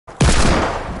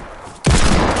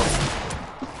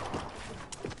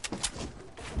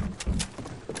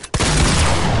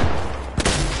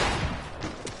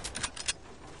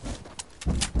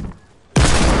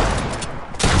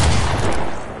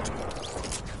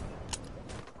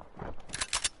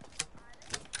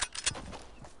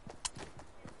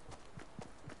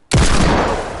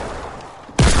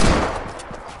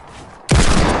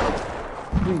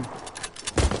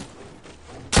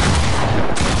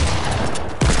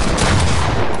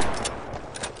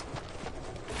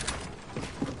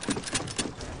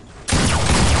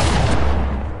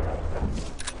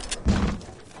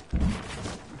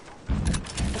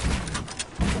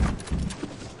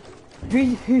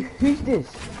Who's this?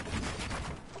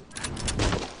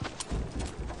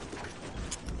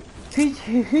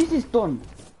 Who's this done?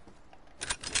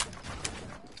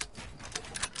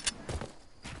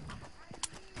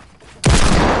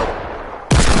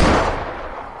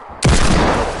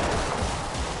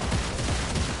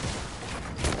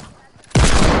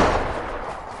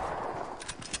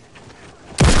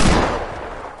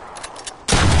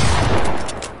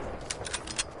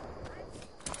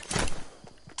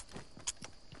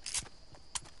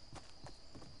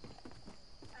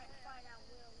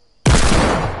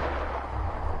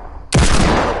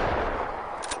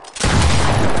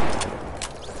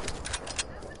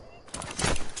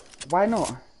 Why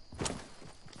not?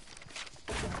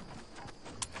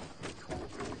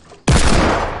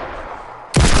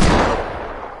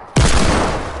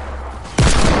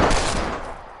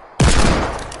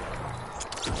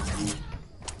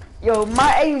 Yo,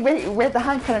 my aim with the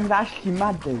hand cannon is actually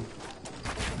mad, dude.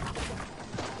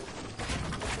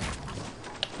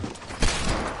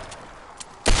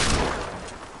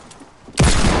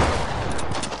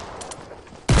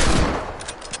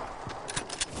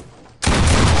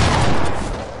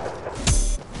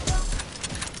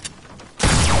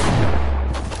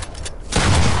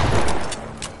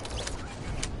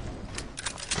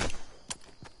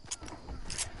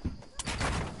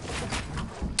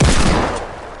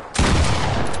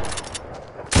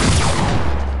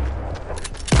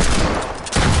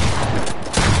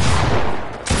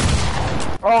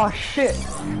 Oh shit!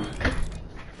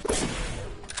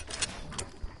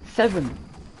 7.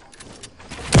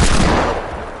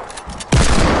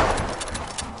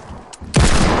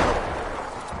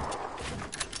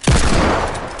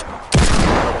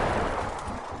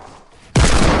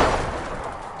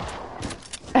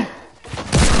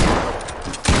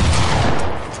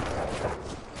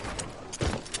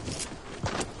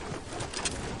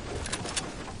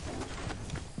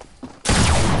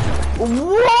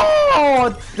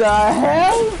 What the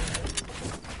hell?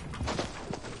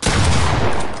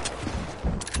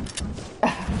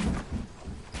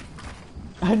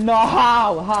 No,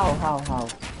 how?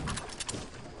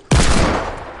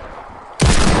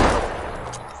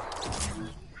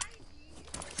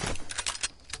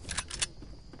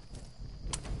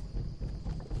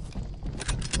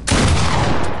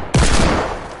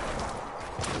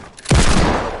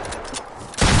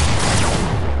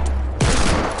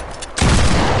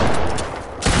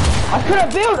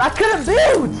 I couldn't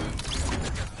build!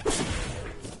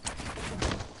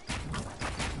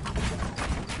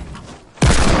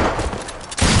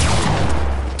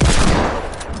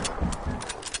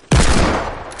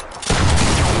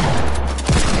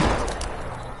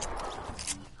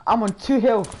 I'm on 2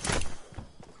 health.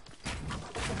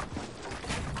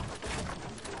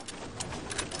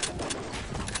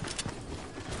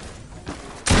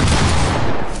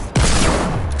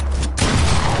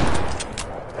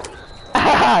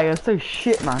 You're so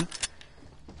shit, man.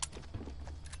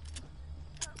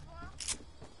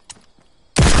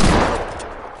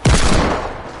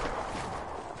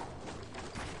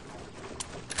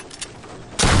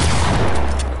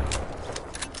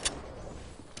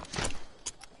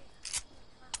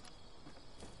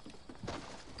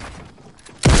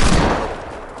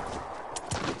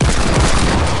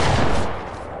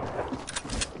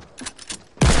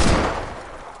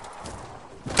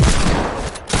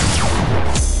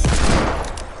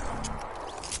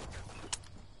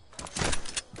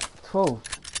 Whoa.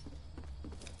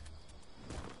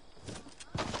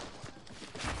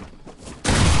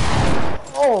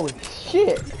 Oh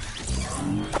shit.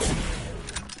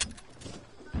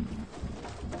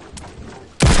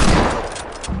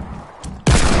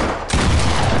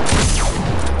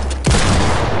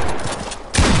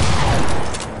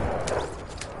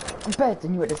 I'm better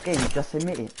than you at this game, just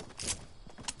admit it.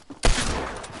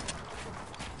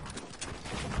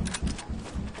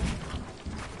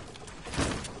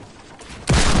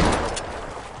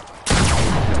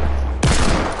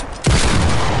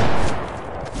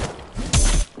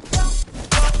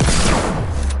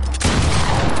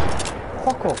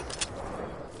 Fuck off.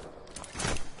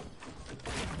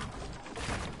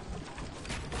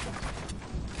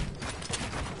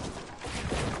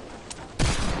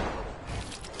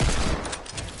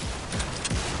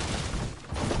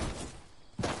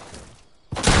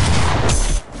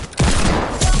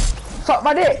 Suck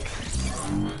my dick!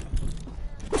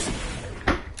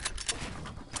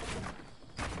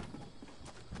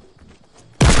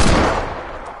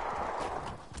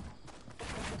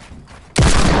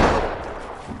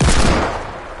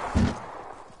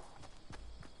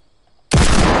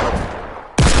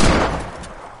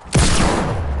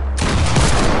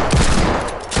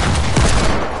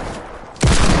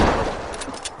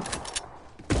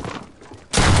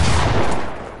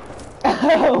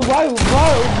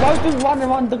 why just run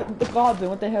around the garden?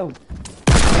 What the hell?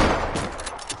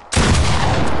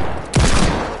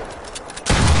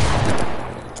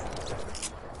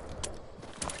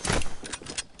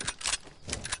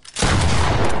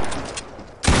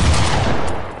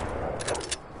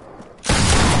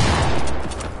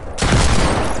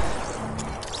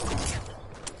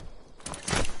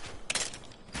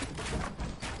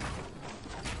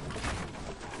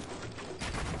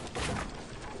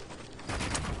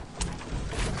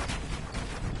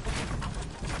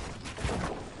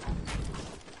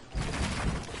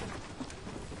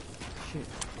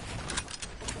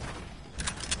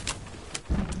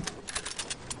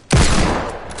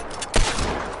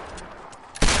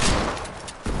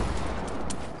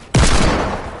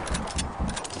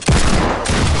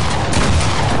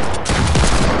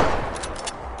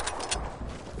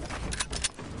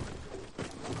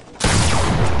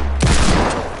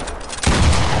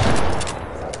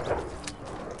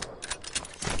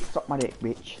 Suck my dick,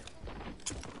 bitch.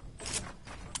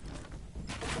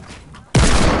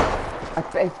 I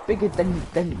bet it's bigger than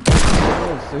it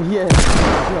was, so yeah.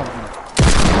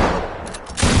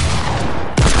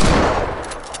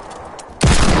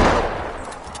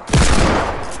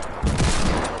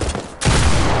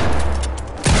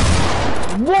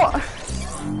 What?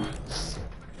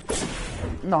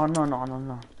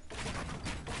 No.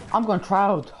 I'm gonna try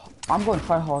hard. I'm gonna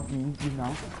try hard, you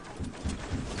know.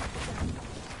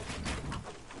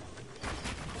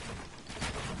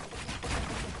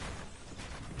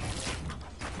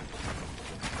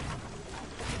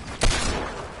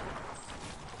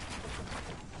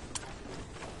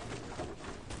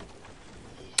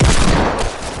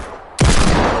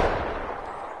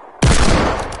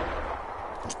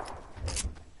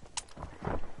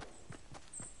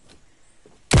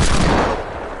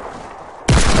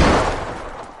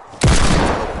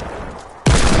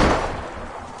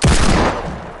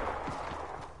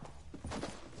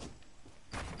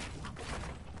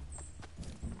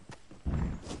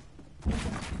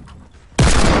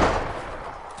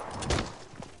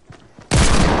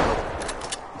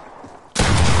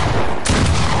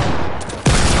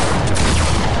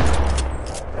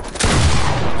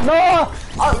 No!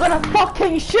 I'm gonna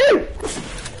fucking shoot!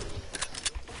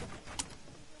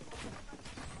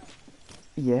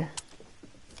 Yeah.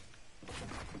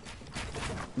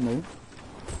 No.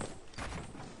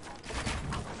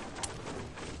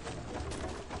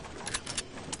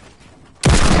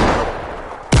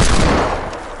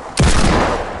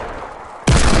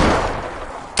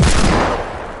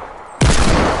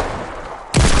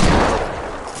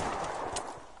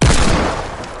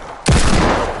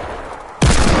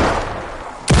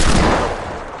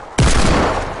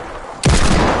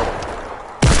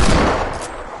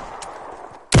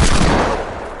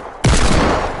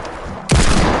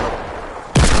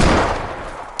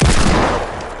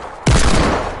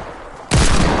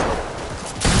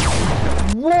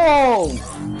 Whoa!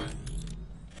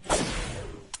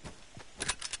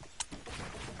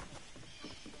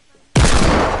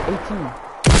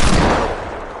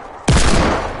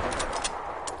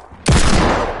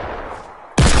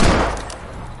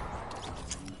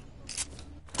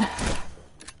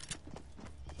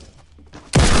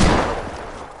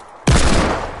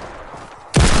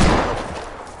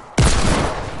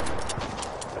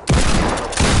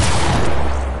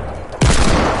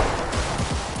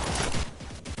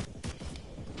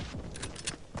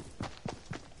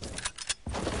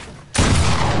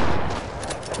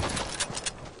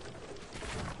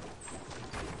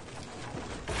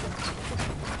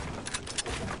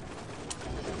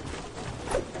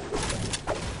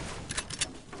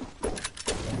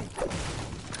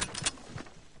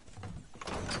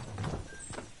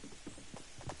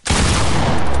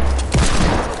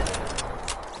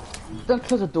 Don't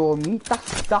close the door on me.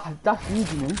 That's rude,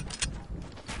 you know.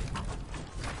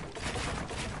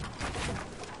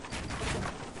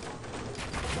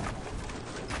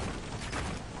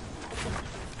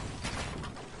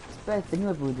 Spare thing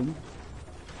of building.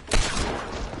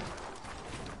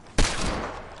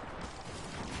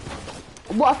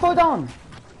 What? I fell down.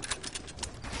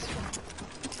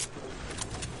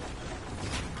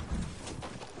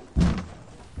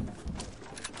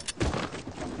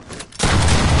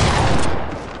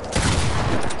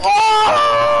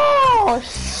 Oh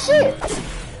shit!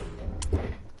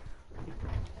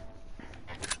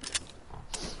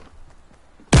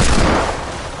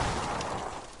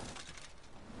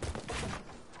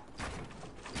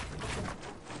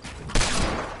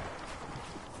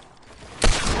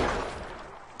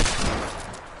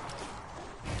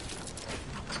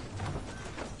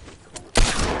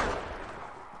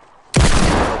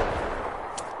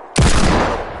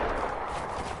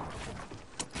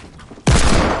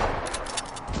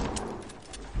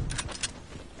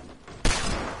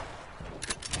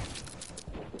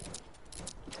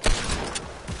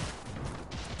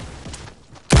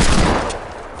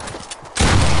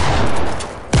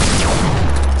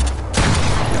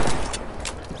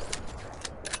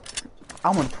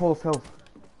 I'm on 12 health.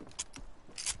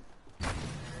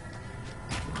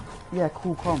 Yeah,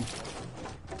 cool, come.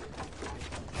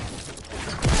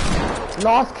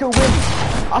 Last kill wins.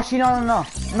 Actually, no.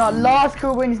 No, last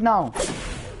kill wins now.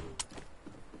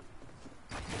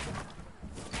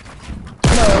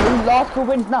 No, last kill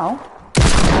wins now.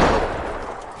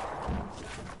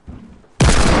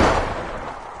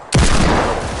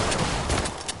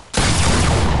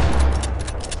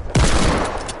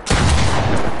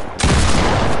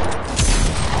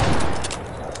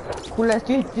 Cool, let's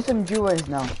do some duos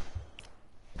now.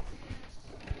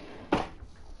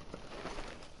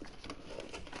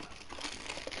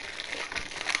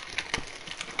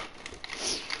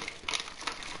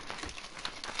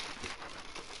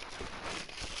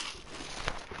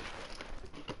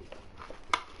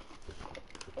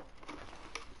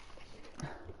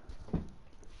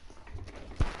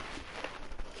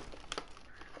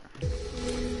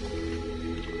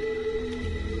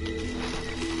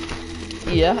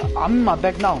 Yeah, I'm in my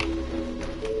bag now.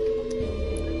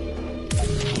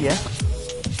 Yeah.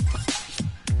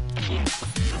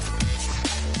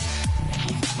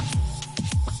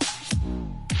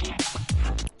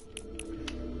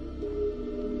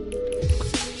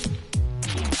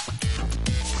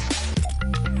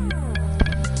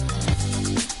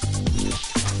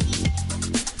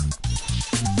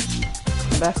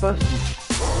 Back first.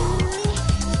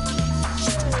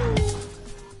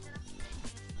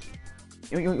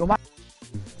 Your mic.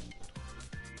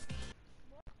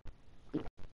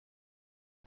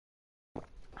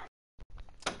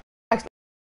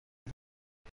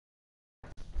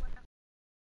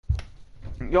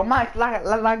 Your mic's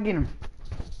lagging.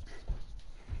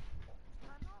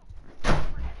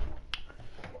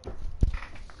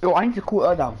 Yo, I need to cool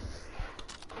her down.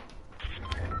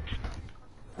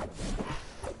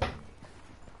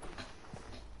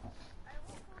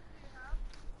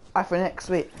 iPhone X,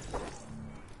 wait.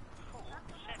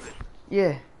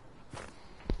 Yeah.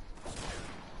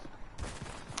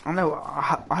 I know,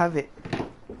 I have it.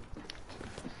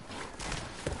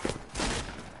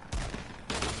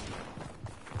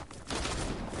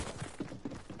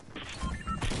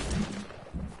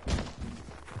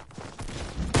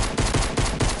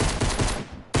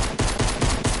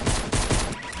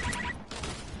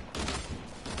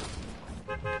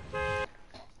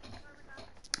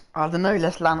 I don't know,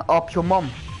 let's land up your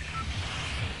mom.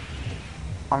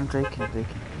 I'm joking.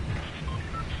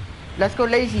 Let's go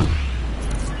lazy.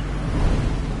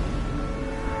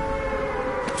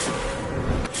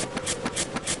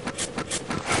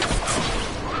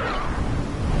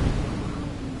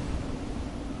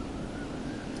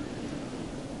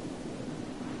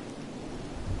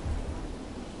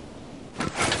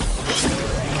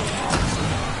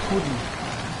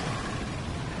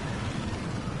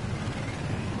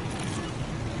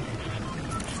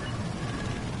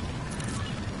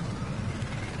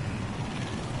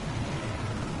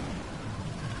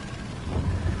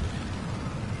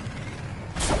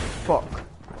 Fuck.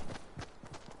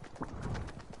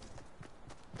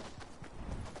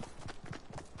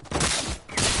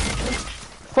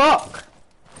 Fuck!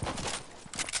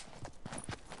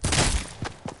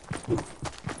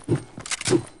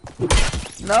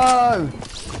 No!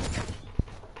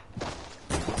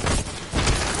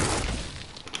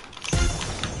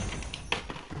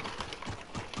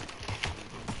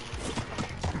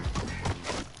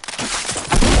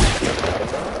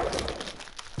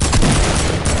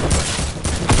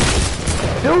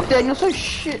 Dude, Dan, you're so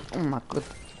shit. Oh my god.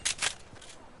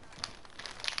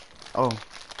 Oh.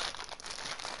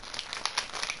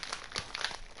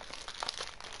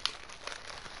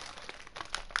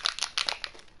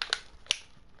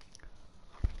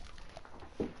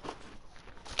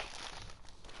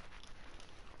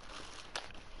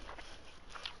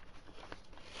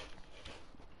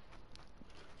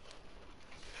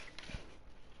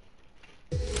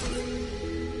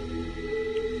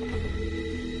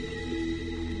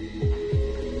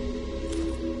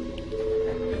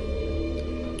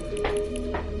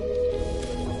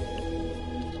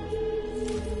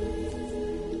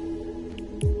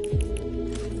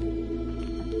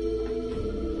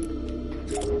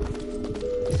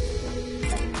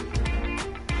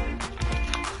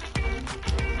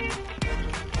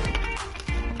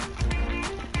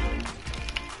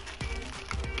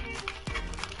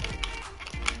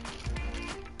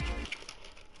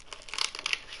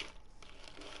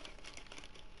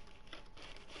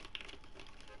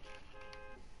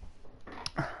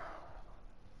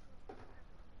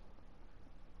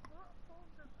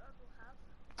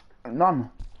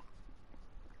 None.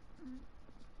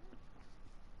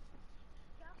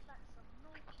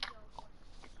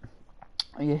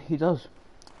 Yeah, he does.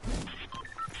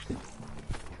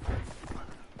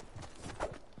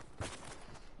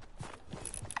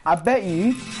 I bet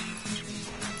you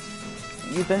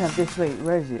don't have this. Wait,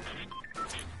 where is it?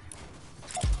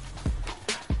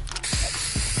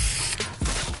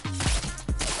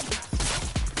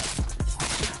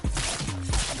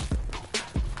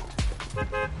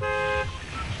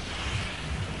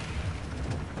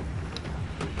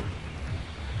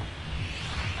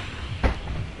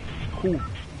 Cool.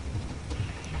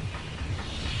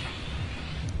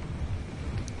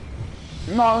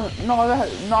 No,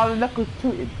 let's go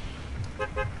to it.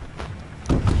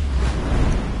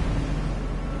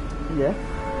 Yeah.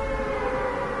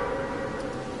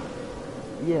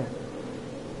 Yeah.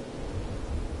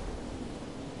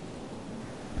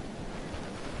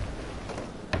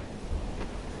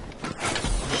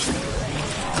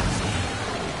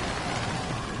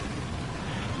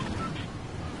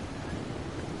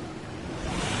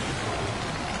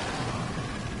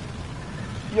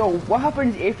 Yo, what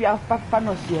happens if you have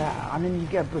Thanos here and then you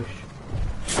get a bush?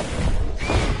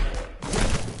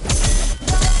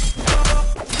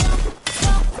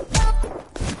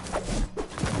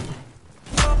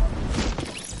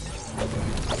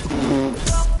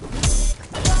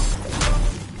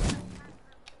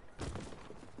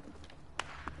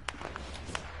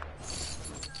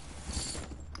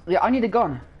 Yeah, I need a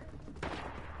gun.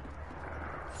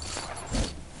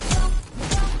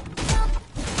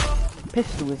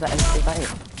 Pistol, is that it?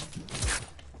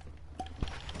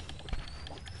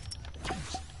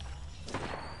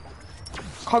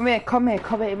 Come here,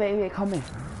 wait, come here.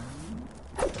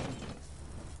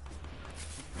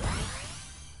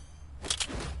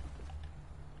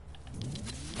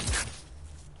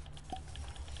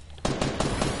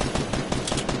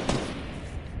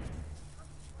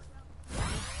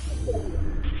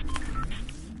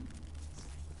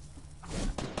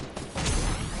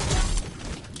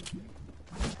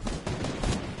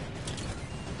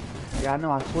 Yeah, I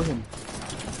know, I saw him.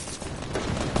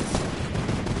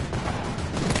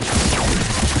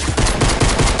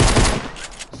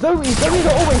 Zoe's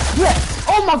are always yes!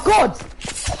 Oh my god!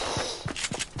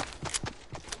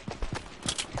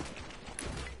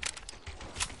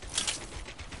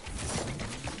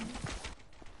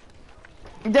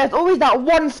 There's always that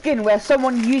one skin where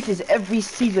someone uses every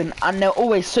season and they're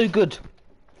always so good.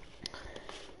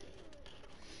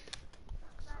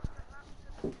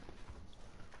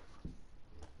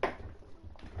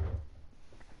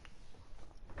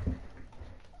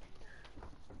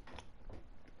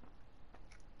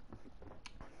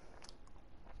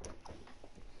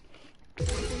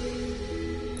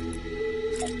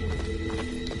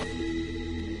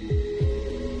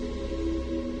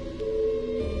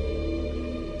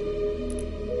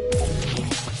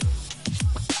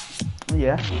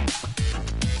 Yeah.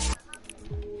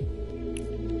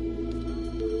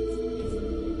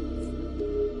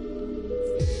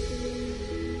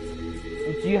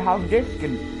 Do you have this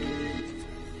skin?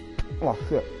 Oh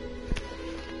shit.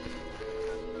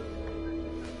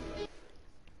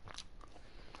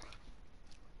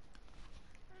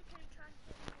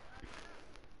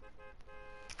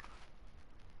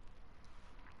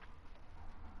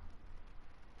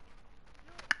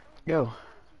 Yo.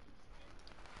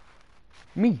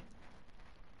 Me.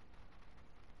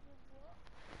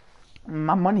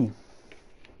 My money.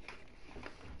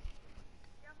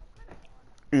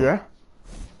 Yeah.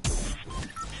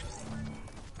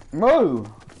 No.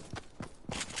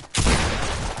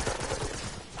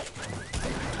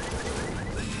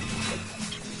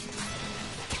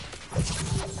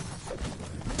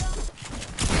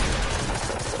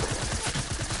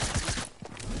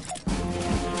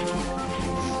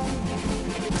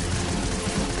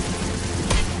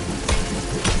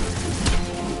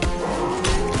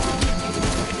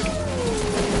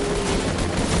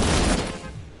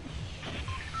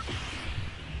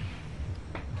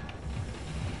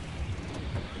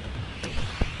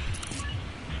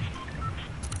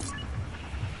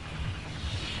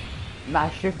 Nah,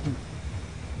 shifty.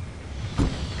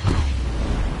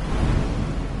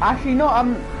 Actually, no,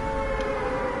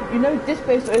 you know this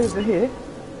place over here?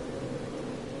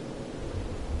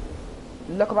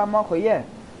 Look at my marker, yeah.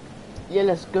 Yeah,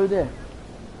 let's go there.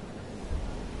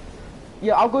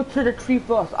 Yeah, I'll go to the tree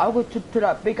first. I'll go to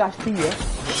that big ass tree, yeah?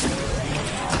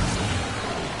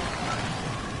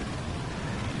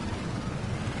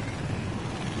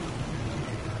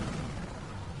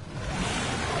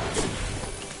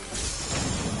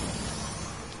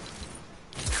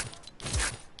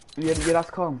 Yeah, that's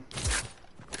calm.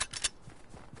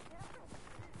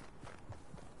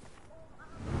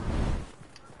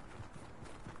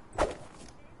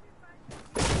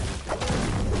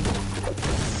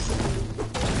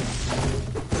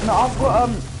 No,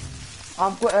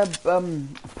 I've got a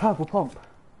purple pump.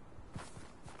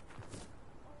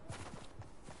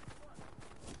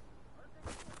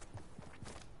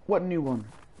 What new one?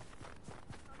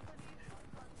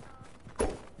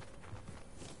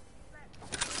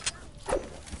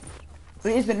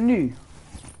 But it isn't new.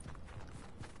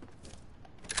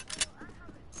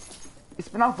 It's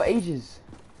been out for ages.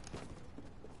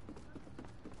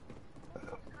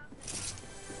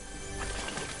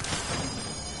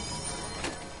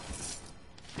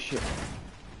 Shit.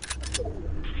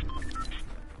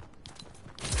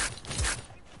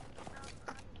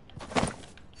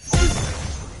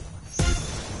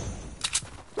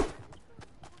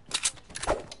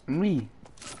 Me.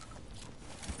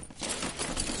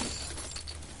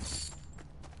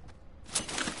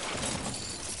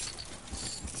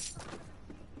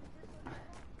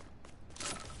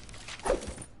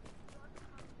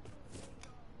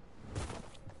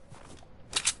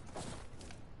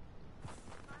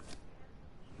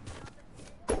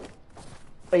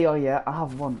 Oh yeah, I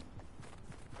have one.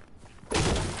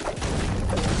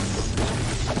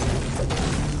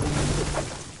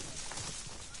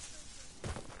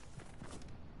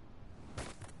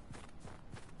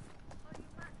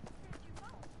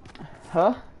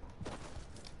 Huh?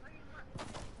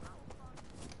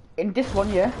 In this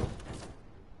one, yeah.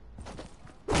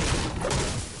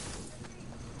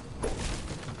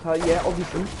 Yeah,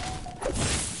 obviously.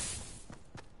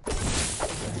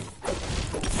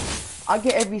 I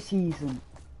get every season.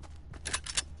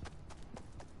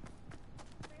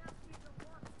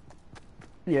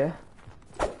 Yeah.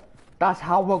 That's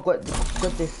how I got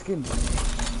this skin.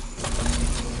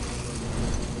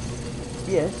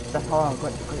 Yes, that's how I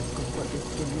got this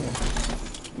skin,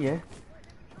 yeah. Yeah.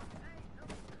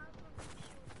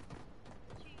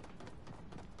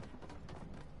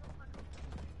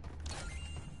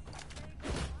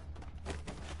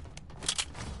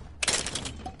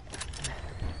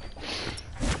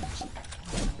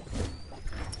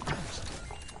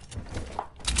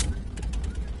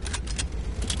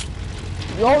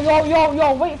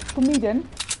 Yo, wait for me then.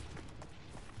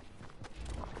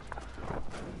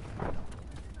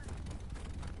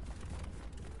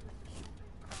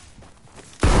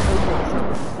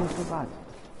 So bad.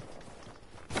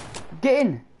 Get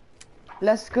in.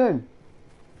 Let's go.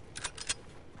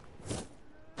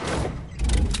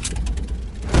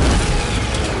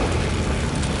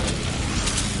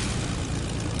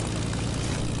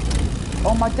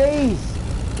 Oh my days.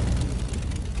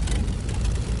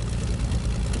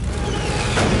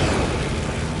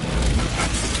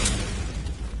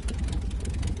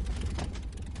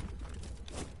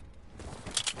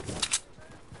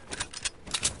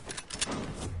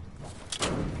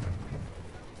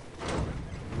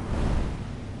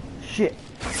 Shit.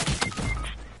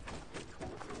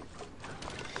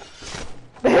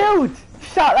 Build!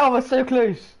 Shut up, I was so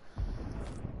close.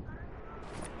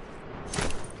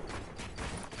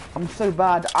 I'm so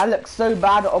bad. I look so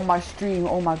bad on my stream,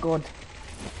 oh my god.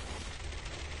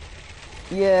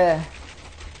 Yeah.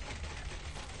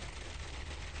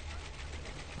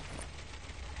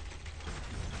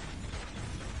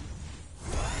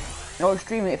 No,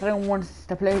 streaming, if anyone wants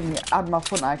to play with me, add my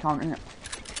Fortnite account in it.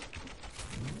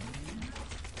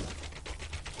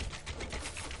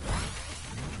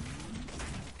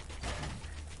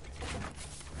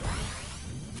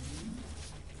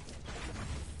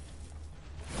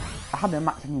 I have no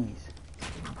max anyways.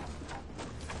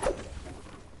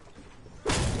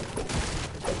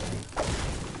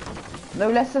 No,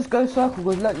 let's just go circle,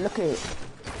 because look at it.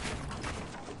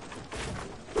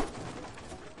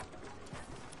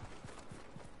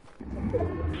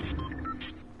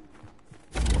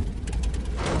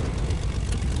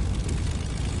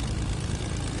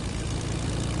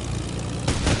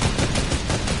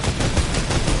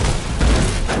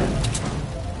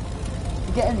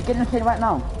 Get in the plane right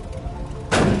now.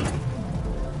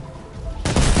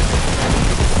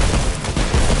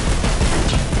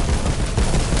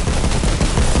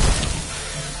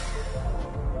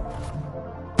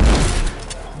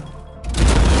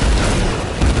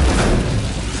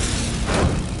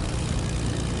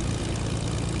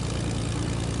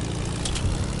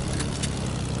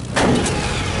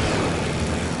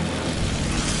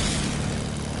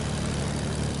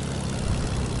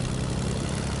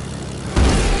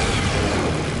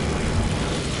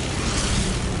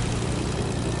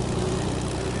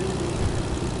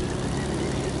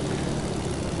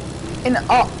 And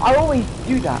I always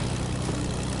do that.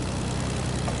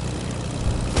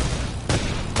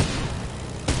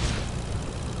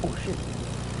 Oh shit.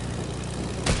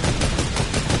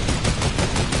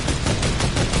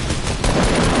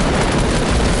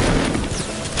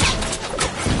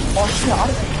 Yeah,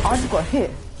 I just got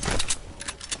hit.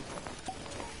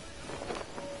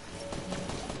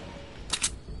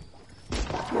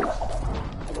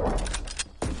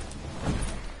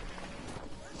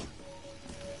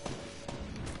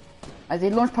 As they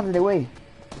launch pad their way.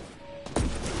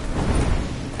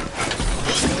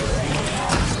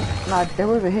 Nah, they're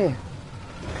over here.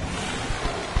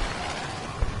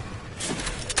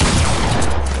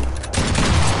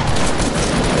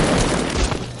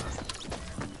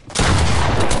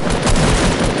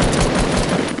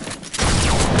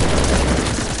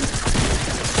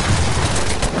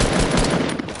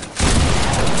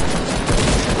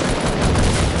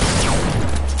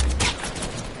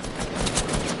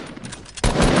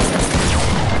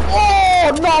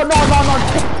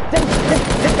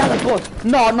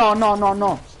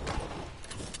 No.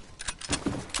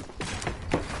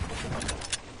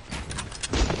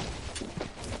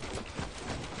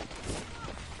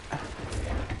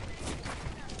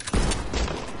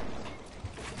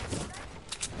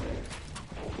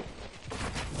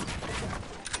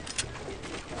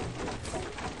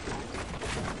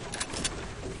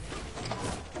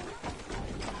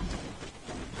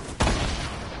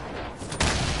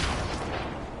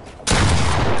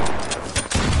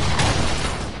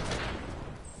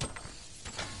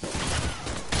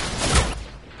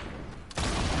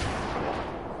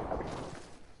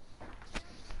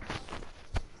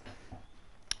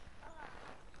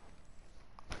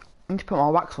 I need to put my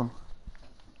wax on.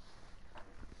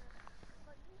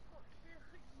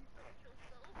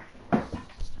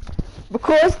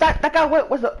 Because that guy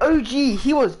was an OG.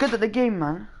 He was good at the game,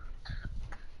 man.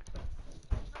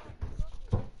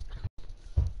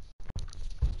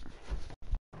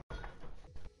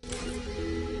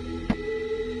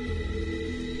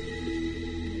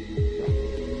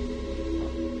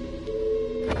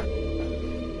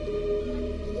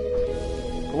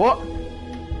 What?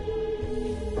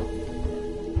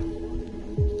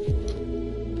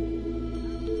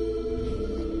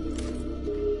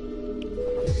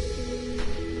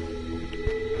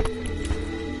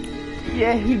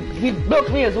 Yeah, he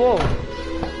blocked me as well.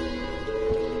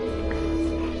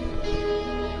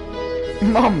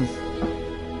 Mums.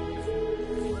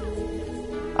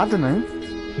 I don't know.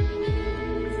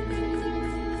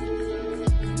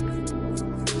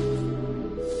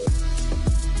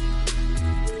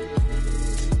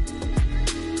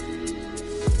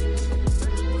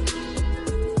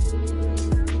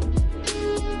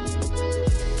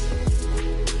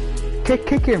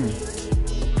 Kick him.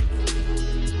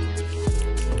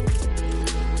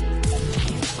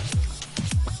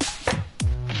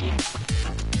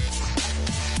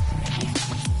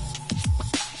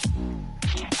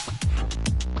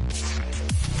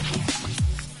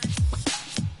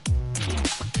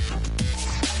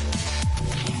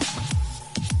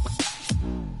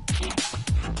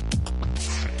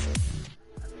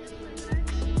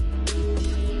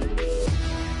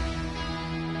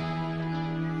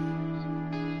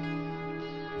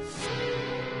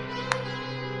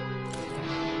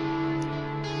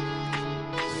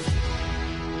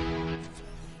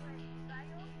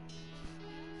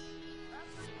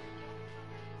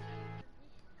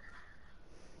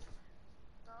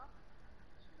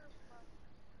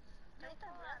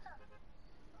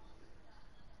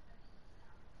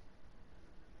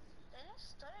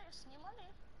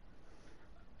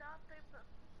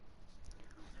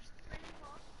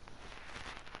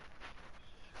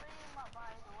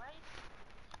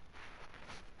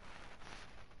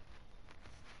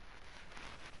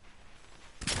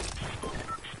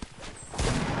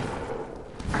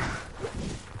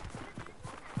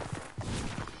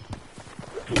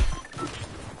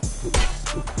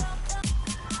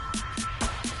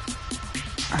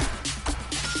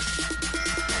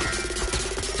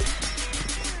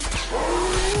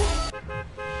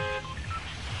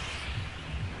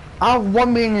 I have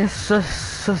 1 million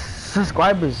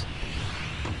subscribers.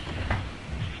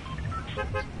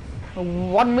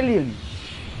 1 million.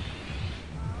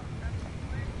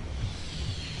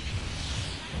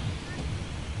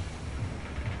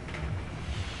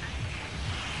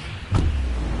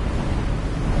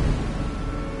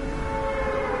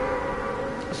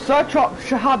 Search up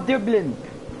Shahab Dublin.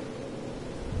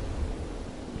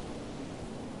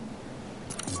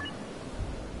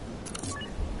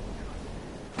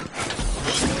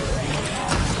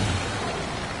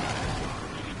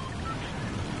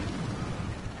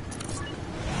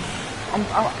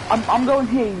 I'm going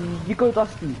here, you go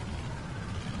Dusty.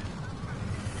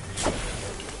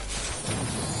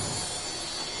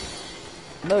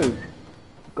 No,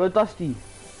 go Dusty.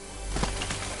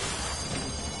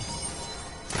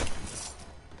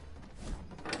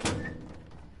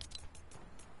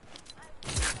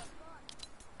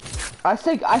 I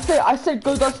said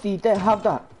go Dusty. There, have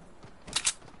that.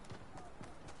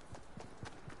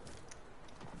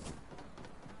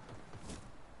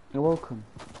 You're welcome.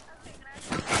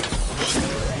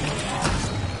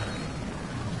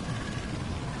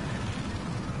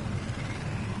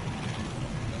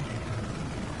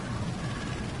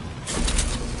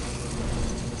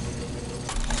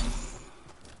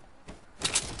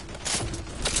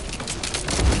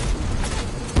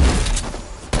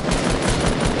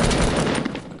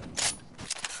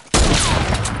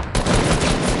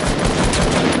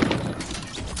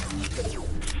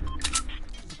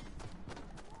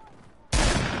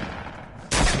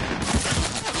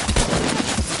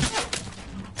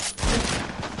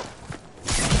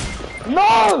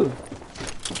 No!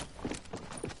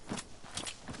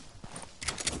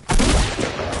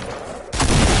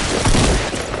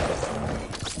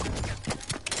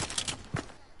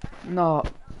 No.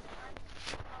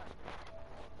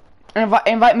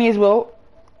 Invite me as well.